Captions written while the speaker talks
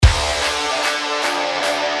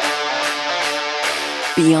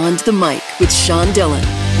Beyond the Mic with Sean Dillon.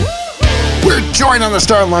 We're joined on the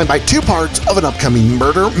start line by two parts of an upcoming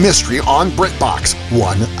murder mystery on BritBox.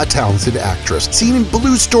 One, a talented actress seen in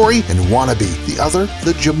Blue Story and Wannabe. The other,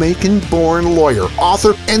 the Jamaican-born lawyer,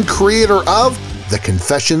 author, and creator of The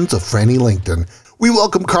Confessions of Frannie Langton. We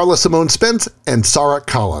welcome Karla Simone Spence and Sara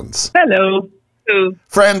Collins. Hello.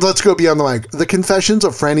 Friends, let's go beyond the mic. The Confessions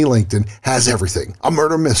of Frannie Langton has everything. A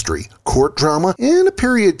murder mystery, court drama, and a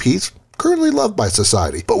period piece currently loved by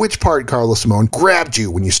society. But which part, Karla Simone, grabbed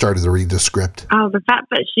you when you started to read the script? Oh, the fact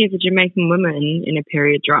that she's a Jamaican woman in a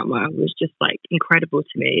period drama was just incredible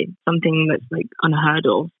to me. Something that's unheard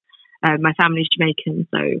of. My family's Jamaican,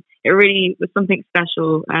 so it really was something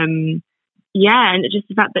special. And just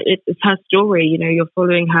the fact that it's her story. You know, you're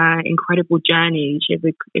following her incredible journey. She has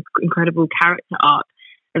an incredible character arc.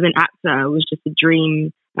 As an actor, it was just a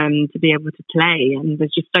dream to be able to play. And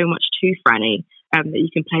there's just so much to Frannie that you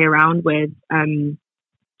can play around with.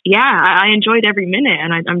 I enjoyed every minute,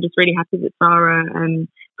 and I'm just really happy that Sara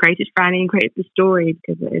created Frannie and created the story,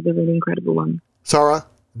 because it is a really incredible one. Sara,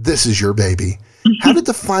 this is your baby. How did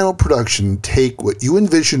the final production take what you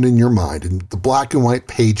envisioned in your mind in the black and white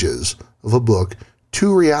pages of a book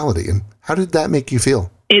to reality, and how did that make you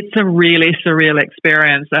feel? It's a really surreal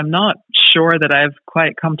experience. I'm not sure that I've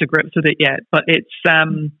quite come to grips with it yet, but it's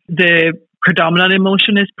the predominant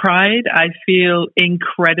emotion is pride. I feel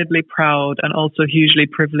incredibly proud and also hugely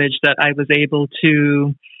privileged that I was able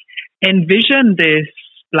to envision this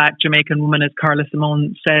Black Jamaican woman, as Karla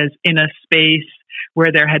Simone says, in a space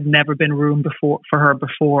where there had never been room for her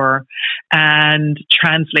before, and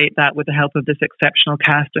translate that with the help of this exceptional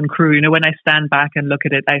cast and crew. You know, when I stand back and look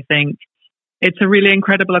at it, I think it's a really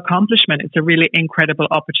incredible accomplishment. It's a really incredible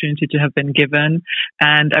opportunity to have been given.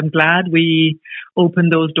 And I'm glad we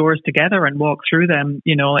opened those doors together and walked through them.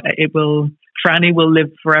 You know, Frannie will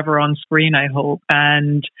live forever on screen, I hope.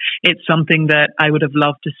 And it's something that I would have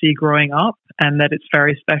loved to see growing up, and that it's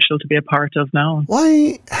very special to be a part of now.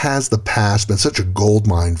 Why has the past been such a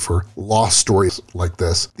goldmine for lost stories like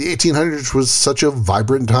this? The 1800s was such a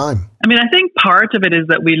vibrant time. I mean, I think part of it is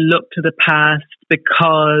that we look to the past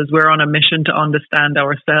because we're on a mission to understand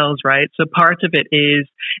ourselves, right? So part of it is,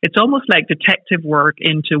 it's almost like detective work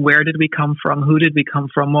into where did we come from, who did we come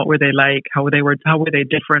from, what were they like, how were they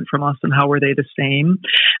different from us, and how were they the same?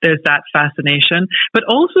 There's that fascination. But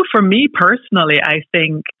also for me personally, I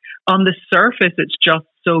think on the surface, it's just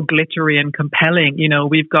so glittery and compelling. You know,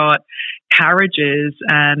 we've got carriages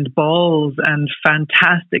and balls and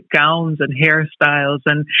fantastic gowns and hairstyles,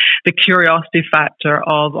 and the curiosity factor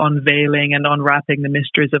of unveiling and unwrapping the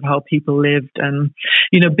mysteries of how people lived. And,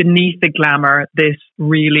 you know, beneath the glamour, this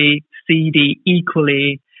really seedy,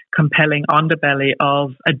 equally compelling underbelly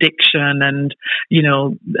of addiction and, you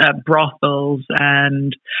know, brothels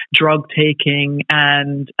and drug taking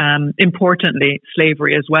and, importantly,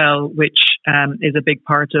 slavery as well, which is a big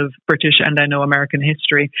part of British and I know American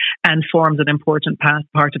history and forms an important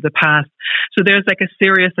part of the past. So there's a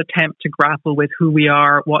serious attempt to grapple with who we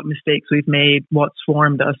are, what mistakes we've made, what's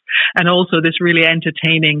formed us, and also this really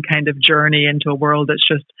entertaining kind of journey into a world that's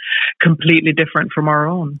just completely different from our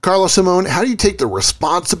own. Karla Simone, how do you take the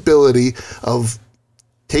responsibility of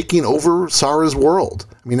taking over Sara's world?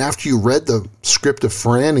 I mean, after you read the script of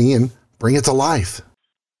Frannie and bring it to life.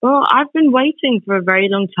 Well, I've been waiting for a very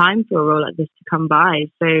long time for a role like this to come by.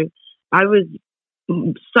 So I was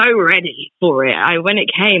so ready for it. When it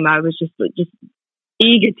came, I was just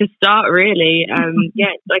eager to start, really.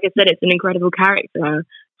 Like I said, it's an incredible character.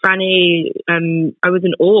 Frannie, I was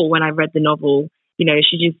in awe when I read the novel. You know,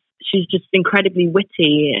 she's just incredibly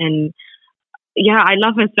witty, and I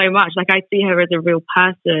love her so much. I see her as a real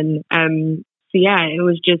person. It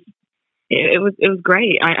was just, it was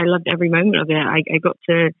great. I loved every moment of it. I got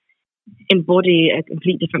to embody a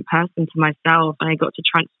complete different person to myself, and I got to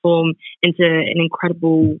transform into an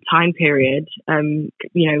incredible time period.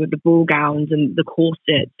 With the ball gowns and the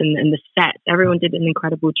corsets and the sets, everyone did an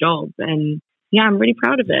incredible job, and I'm really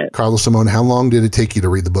proud of it. Karla Simone, how long did it take you to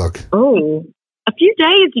read the book? Oh, a few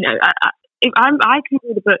days. You know, I can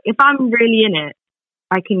read a book if I'm really in it.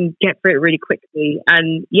 I can get through it really quickly.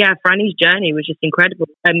 And Frannie's journey was just incredible.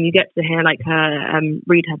 You get to hear her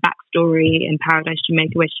read her backstory in Paradise,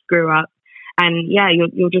 Jamaica, where she grew up. And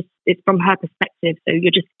you're just, it's from her perspective. So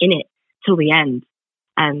you're just in it till the end.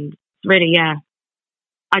 And it's really,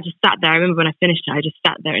 I just sat there. I remember when I finished it, I just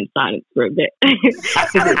sat there in silence for a bit because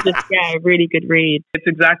it's just a really good read. It's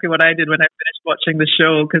exactly what I did when I finished watching the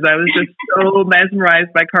show because I was just so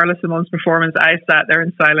mesmerized by Karla Simone's performance. I sat there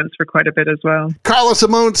in silence for quite a bit as well. Karla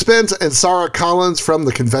Simone Spence and Sara Collins from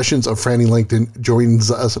The Confessions of Frannie Langton joins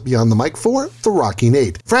us beyond the mic for The Rocking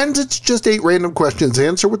 8. Friends, it's just 8 random questions.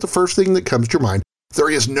 Answer with the first thing that comes to your mind. There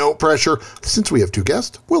is no pressure. Since we have 2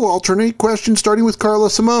 guests, we'll alternate questions starting with Karla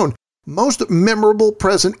Simone. Most memorable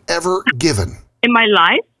present ever given? In my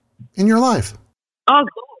life? In your life. Oh,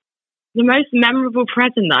 God. The most memorable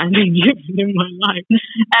present that I've been given in my life.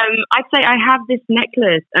 I'd say I have this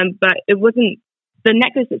necklace, but it wasn't, the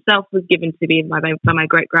necklace itself was given to me by my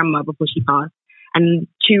great-grandma before she passed. And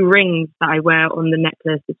 2 rings that I wear on the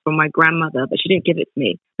necklace is from my grandmother, but she didn't give it to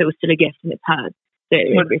me. So it was still a gift and it's hers.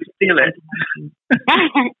 What did you steal it?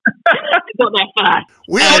 Got there first.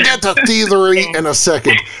 We'll get to thievery in a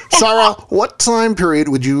second. Sara, what time period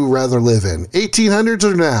would you rather live in? 1800s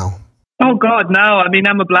or now? Oh, God, no. I mean,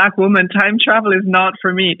 I'm a Black woman. Time travel is not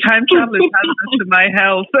for me. Time travel is hazardous to my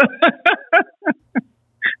health.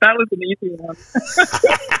 That was an easy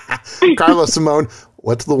one. Karla Simone,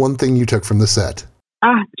 what's the one thing you took from the set?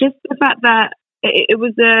 Just the fact that it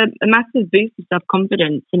was a massive boost of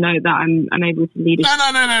self-confidence to know that I'm able to lead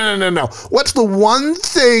a... No. What's the one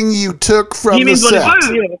thing you took from the set? Oh,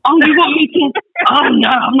 you want me to... Oh, no,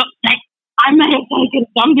 I'm not saying... I may have taken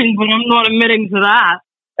something, but I'm not admitting to that.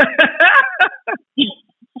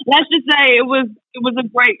 Let's just say it was a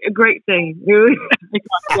great thing.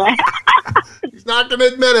 He's not going to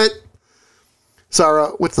admit it. Sara,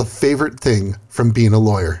 what's the favorite thing from being a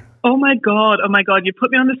lawyer? Oh my God. You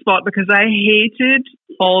put me on the spot because I hated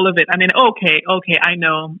all of it. I mean, okay, I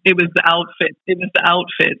know. It was the outfits.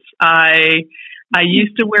 I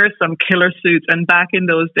used to wear some killer suits, and back in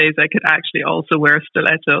those days, I could actually also wear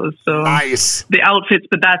stilettos. So nice. The outfits,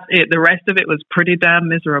 but that's it. The rest of it was pretty damn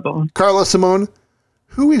miserable. Karla Simone,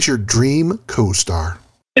 who is your dream co-star?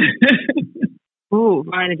 Oh,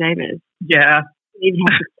 Viola Davis. Yeah.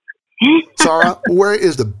 Sara, where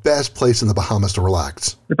is the best place in the Bahamas to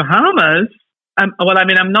relax? The Bahamas? I'm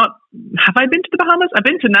not... Have I been to the Bahamas? I've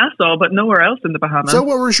been to Nassau, but nowhere else in the Bahamas. So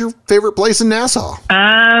what was your favorite place in Nassau?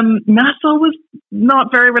 Nassau was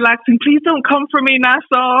not very relaxing. Please don't come for me,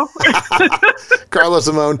 Nassau. Karla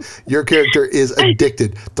Simone, your character is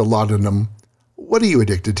addicted to laudanum. What are you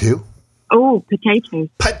addicted to? Oh, potatoes.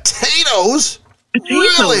 Potatoes?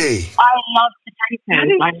 Really? I love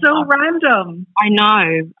potatoes. That is so random. I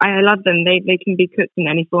know. I love them. They can be cooked in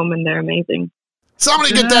any form and they're amazing.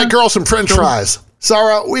 Somebody get that girl some French fries.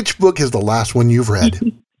 Sara, which book is the last one you've read?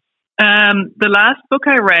 The last book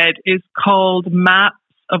I read is called Maps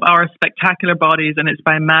of Our Spectacular Bodies, and it's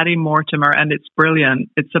by Maddie Mortimer, and it's brilliant.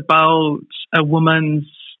 It's about a woman's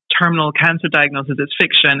terminal cancer diagnosis. It's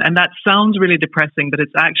fiction, and that sounds really depressing, but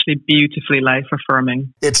it's actually beautifully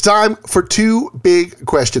life-affirming. It's time for 2 big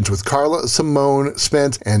questions with Karla Simone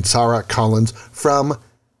Spence and Sara Collins from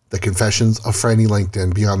The Confessions of Frannie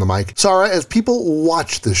Langton Beyond the Mic. Sara, as people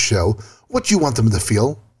watch this show, what do you want them to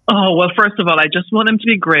feel? Oh, well, first of all, I just want them to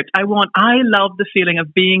be gripped. I love the feeling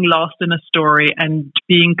of being lost in a story and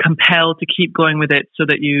being compelled to keep going with it so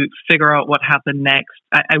that you figure out what happened next.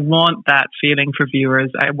 I want that feeling for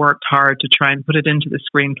viewers. I worked hard to try and put it into the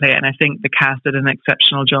screenplay, and I think the cast did an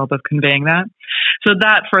exceptional job of conveying that. So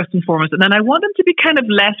that first and foremost. And then I want them to be kind of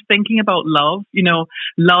left thinking about love,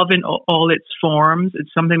 love in all its forms.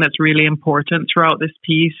 It's something that's really important throughout this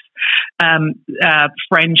piece.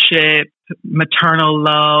 Friendship, maternal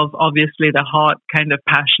love, obviously the hot kind of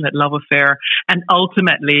passionate love affair, and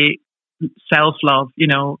ultimately self-love,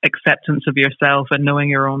 acceptance of yourself and knowing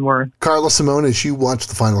your own worth. Karla Simone, as you watched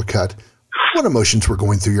the final cut, what emotions were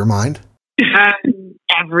going through your mind?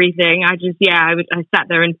 Everything. I sat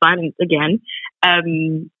there in silence again.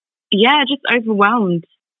 Just overwhelmed,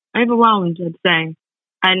 I'd say.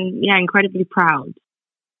 And incredibly proud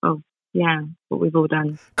of what we've all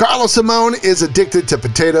done. Karla Simone is addicted to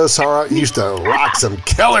potatoes. Sara used to rock some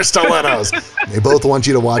killer stilettos. They both want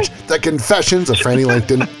you to watch The Confessions of Frannie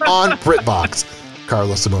Langton on BritBox.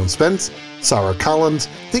 Karla Simone Spence, Sara Collins,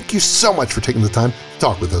 thank you so much for taking the time to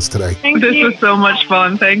talk with us today. This was so much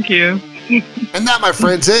fun. Thank you. And that, my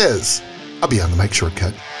friends, is a Beyond the Mic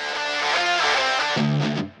shortcut.